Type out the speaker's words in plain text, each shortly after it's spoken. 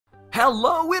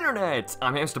Hello Internet!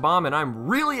 I'm HamsterBomb and I'm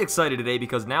really excited today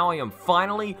because now I am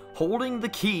finally holding the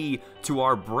key to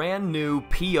our brand new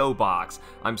P.O. Box.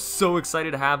 I'm so excited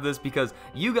to have this because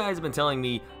you guys have been telling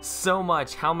me so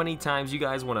much how many times you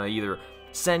guys want to either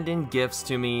send in gifts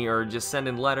to me or just send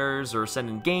in letters or send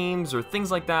in games or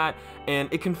things like that, and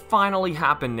it can finally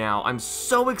happen now. I'm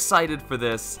so excited for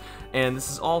this, and this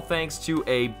is all thanks to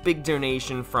a big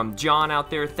donation from John out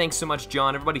there. Thanks so much,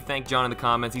 John. Everybody thank John in the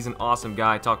comments. He's an awesome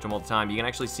guy. I talk to him all the time. You can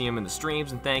actually see him in the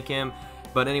streams and thank him.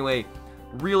 But anyway,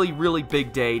 really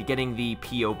big day getting the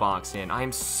P.O. Box in. I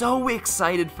am so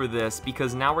excited for this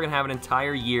because now we're gonna have an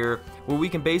entire year where we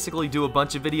can basically do a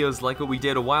bunch of videos like what we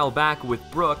did a while back with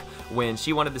Brooke when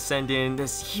she wanted to send in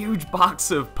this huge box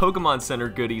of Pokemon Center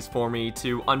goodies for me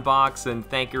to unbox and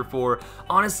thank her for.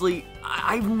 Honestly,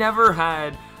 I've never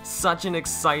had such an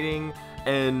exciting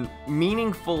and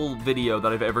meaningful video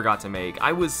that I've ever got to make.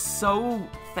 I was so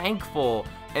thankful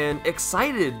and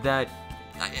excited that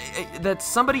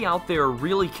somebody out there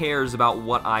really cares about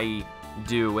what I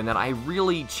do and that I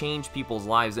really change people's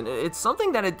lives. And it's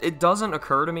something that it doesn't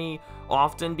occur to me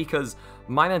often because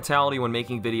my mentality when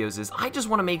making videos is I just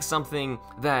want to make something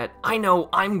that I know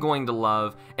I'm going to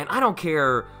love, and I don't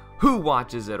care who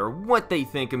watches it or what they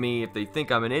think of me. If they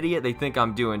think I'm an idiot, they think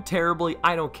I'm doing terribly,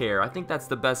 I don't care. I think that's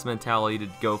the best mentality to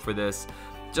go for this,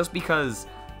 just because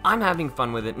I'm having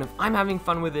fun with it, and if I'm having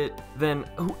fun with it, then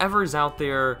whoever's out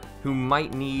there who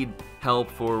might need help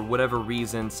for whatever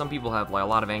reason. Some people have like a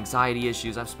lot of anxiety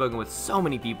issues. I've spoken with so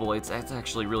many people. It's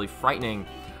actually really frightening,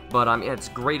 but it's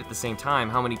great at the same time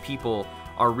how many people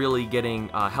are really getting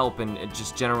help and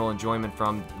just general enjoyment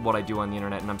from what I do on the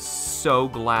internet. And I'm so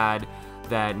glad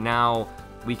that now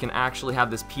we can actually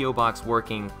have this P.O. Box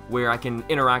working where I can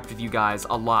interact with you guys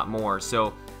a lot more.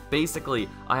 So basically,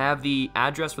 I have the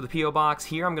address for the P.O. Box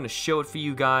here. I'm going to show it for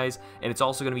you guys, and it's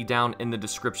also going to be down in the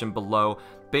description below.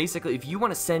 Basically, if you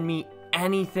want to send me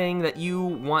anything that you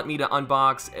want me to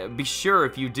unbox, be sure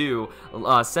if you do,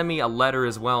 send me a letter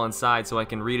as well inside so I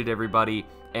can read it to everybody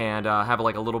and have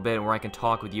like a little bit where I can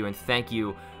talk with you and thank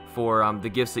you for the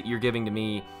gifts that you're giving to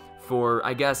me for,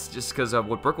 I guess, just because of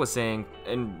what Brooke was saying,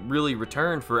 and really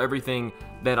return for everything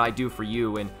that I do for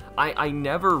you. And I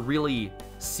never really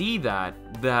see that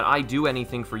I do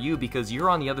anything for you because you're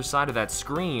on the other side of that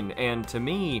screen, and to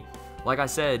me, like I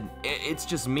said, it's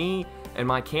just me and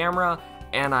my camera,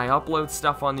 and I upload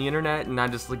stuff on the internet and I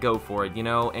just go for it, you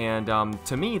know. And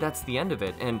to me, that's the end of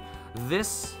it. And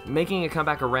this making it come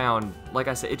back around, like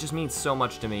I said, it just means so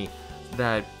much to me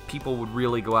that people would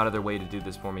really go out of their way to do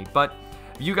this for me. But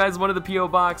if you guys wanted the P.O.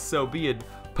 Box, so be it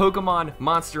Pokemon,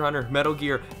 Monster Hunter, Metal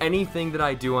Gear, anything that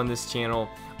I do on this channel,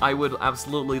 I would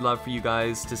absolutely love for you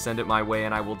guys to send it my way,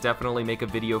 and I will definitely make a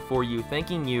video for you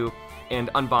thanking you and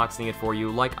unboxing it for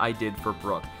you like I did for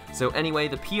Brooke. So anyway,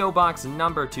 the P.O. Box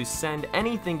number to send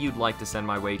anything you'd like to send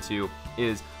my way to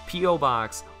is P.O.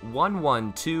 Box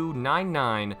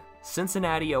 11299,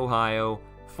 Cincinnati, Ohio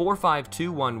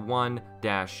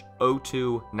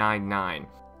 45211-0299.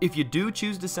 If you do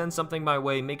choose to send something my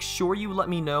way, make sure you let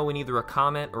me know in either a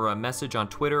comment or a message on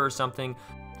Twitter or something,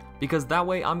 because that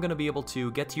way I'm going to be able to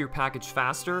get to your package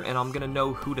faster, and I'm going to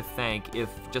know who to thank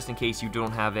if, just in case you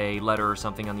don't have a letter or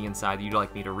something on the inside that you'd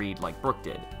like me to read like Brooke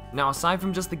did. Now, aside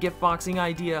from just the gift boxing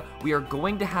idea, we are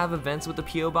going to have events with the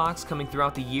P.O. Box coming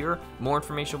throughout the year. More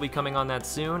information will be coming on that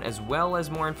soon, as well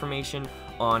as more information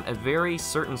on a very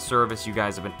certain service you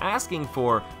guys have been asking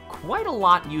for quite a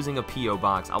lot using a P.O.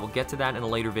 Box. I will get to that in a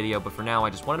later video, but for now, I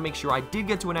just wanted to make sure I did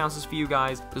get to announce this for you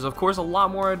guys. There's of course a lot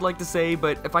more I'd like to say,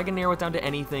 but if I can narrow it down to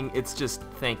anything, it's just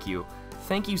thank you.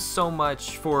 Thank you so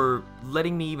much for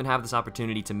letting me even have this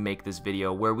opportunity to make this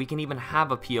video where we can even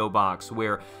have a P.O. Box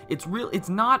where it's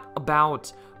not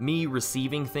about me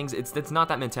receiving things. It's not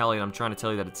that mentality that I'm trying to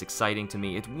tell you that it's exciting to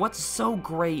me. What's so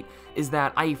great is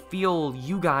that I feel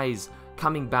you guys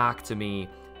coming back to me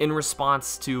in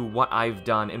response to what I've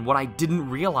done and what I didn't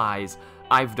realize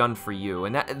I've done for you,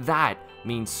 and that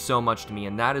means so much to me,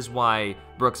 and that is why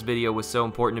Brooke's video was so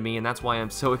important to me, and that's why I'm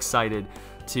so excited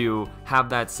to have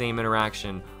that same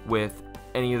interaction with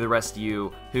any of the rest of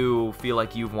you who feel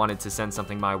like you've wanted to send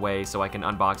something my way so I can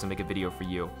unbox and make a video for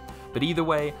you. But either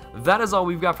way, that is all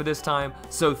we've got for this time,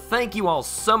 so thank you all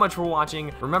so much for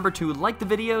watching. Remember to like the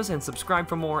videos and subscribe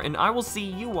for more, and I will see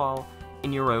you all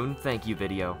in your own thank you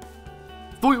video.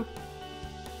 See you!